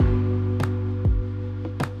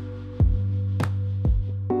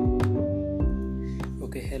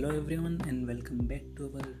welcome back to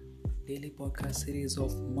our daily podcast series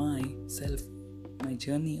of my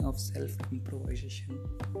journey of self-improvisation,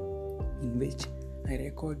 in which I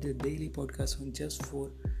record the daily podcast on just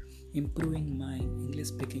for improving my English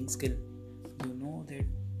speaking skill. You know that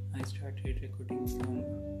I started recording from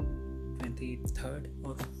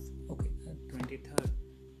 23rd.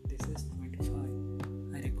 This is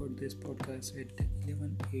 25. I record this podcast at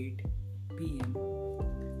 11:08 p.m.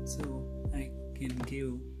 So I can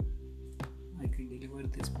deliver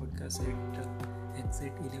this podcast at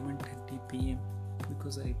exact 11:30 p.m.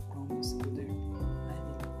 because I promise you that I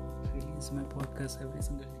will release my podcast every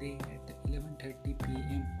single day at 11:30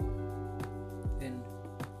 p.m. And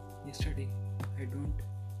yesterday I don't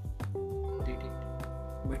did it,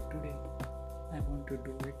 but today I want to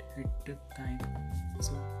do it at the time.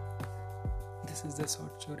 So this is the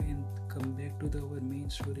short story, and come back to our main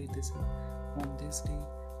story. On this day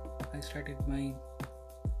I started my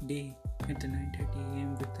day at 9:30 a.m.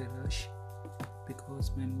 with a rush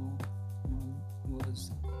because my mom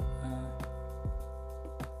was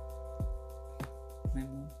my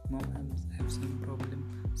mom have some problem,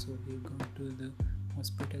 so we got to the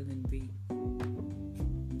hospital, and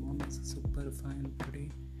mom is super fine today,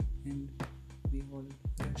 and we all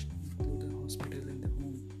rushed to the hospital and the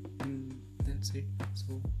home, and that's it.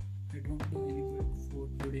 So I don't do any work for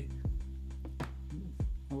today.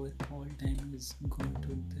 Our whole time is gone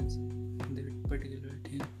to that particular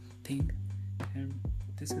thing, and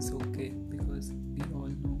this is okay because we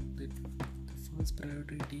all know that the first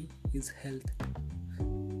priority is health.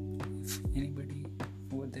 If anybody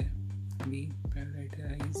over there, we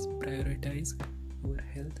prioritize our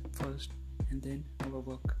health first and then our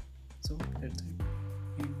work. So that's it.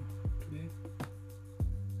 And today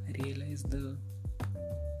I realized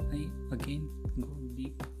I again go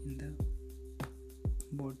deep in the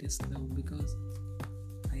what is love, because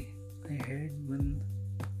I had one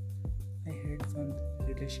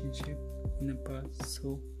relationship in the past,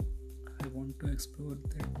 so I want to explore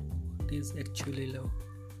that what is actually love.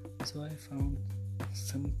 So I found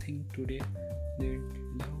something today that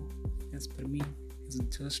love, as per me, is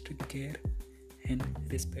just care and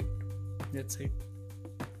respect. That's it.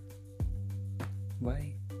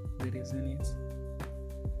 Why? The reason is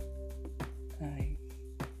I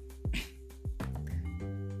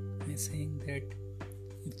saying that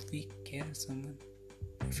if we care someone,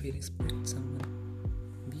 if we respect someone,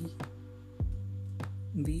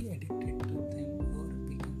 we addicted to them, or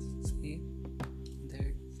we can say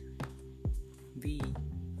that we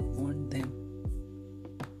want them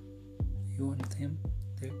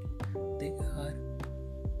that they are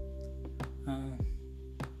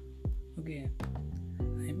okay.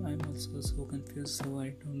 I'm also so confused, so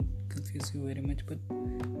I don't confuse you very much, but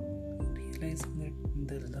realizing that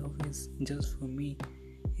the love is just for me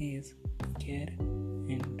is care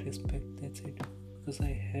and respect. That's it. Because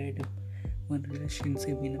I had one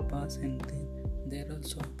relationship in the past, and then there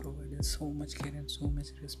also provided so much care and so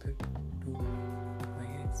much respect to my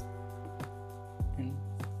ex. And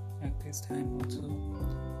at this time also,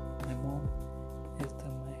 my mom is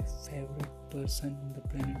my favorite person on the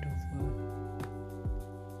planet of Earth.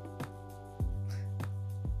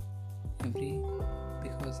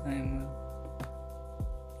 Because I am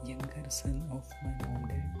a younger son of my mom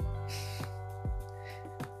dad.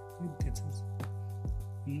 This is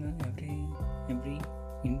in every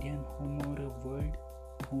Indian home or a world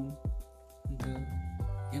home, the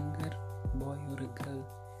younger boy or a girl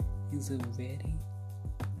is a very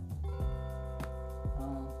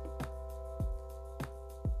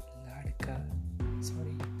ladka.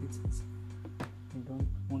 Sorry, I don't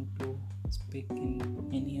want to speak in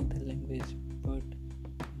any other language, but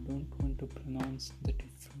don't want to pronounce the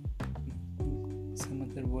some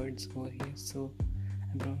other words over here, so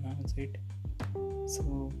I pronounce it.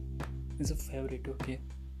 So it's a favorite, okay?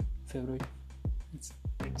 Favorite.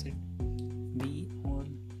 That's it. We all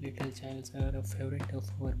little childs are a favorite of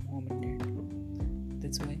our mom and dad.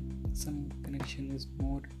 That's why some connection is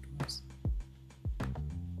more to us.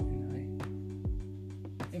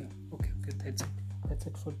 And okay. That's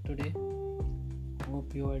it for today.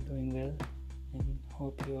 Hope you are doing well, and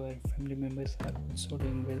hope your family members are also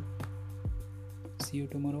doing well. See you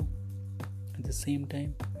tomorrow at the same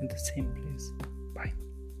time, at the same place. Bye.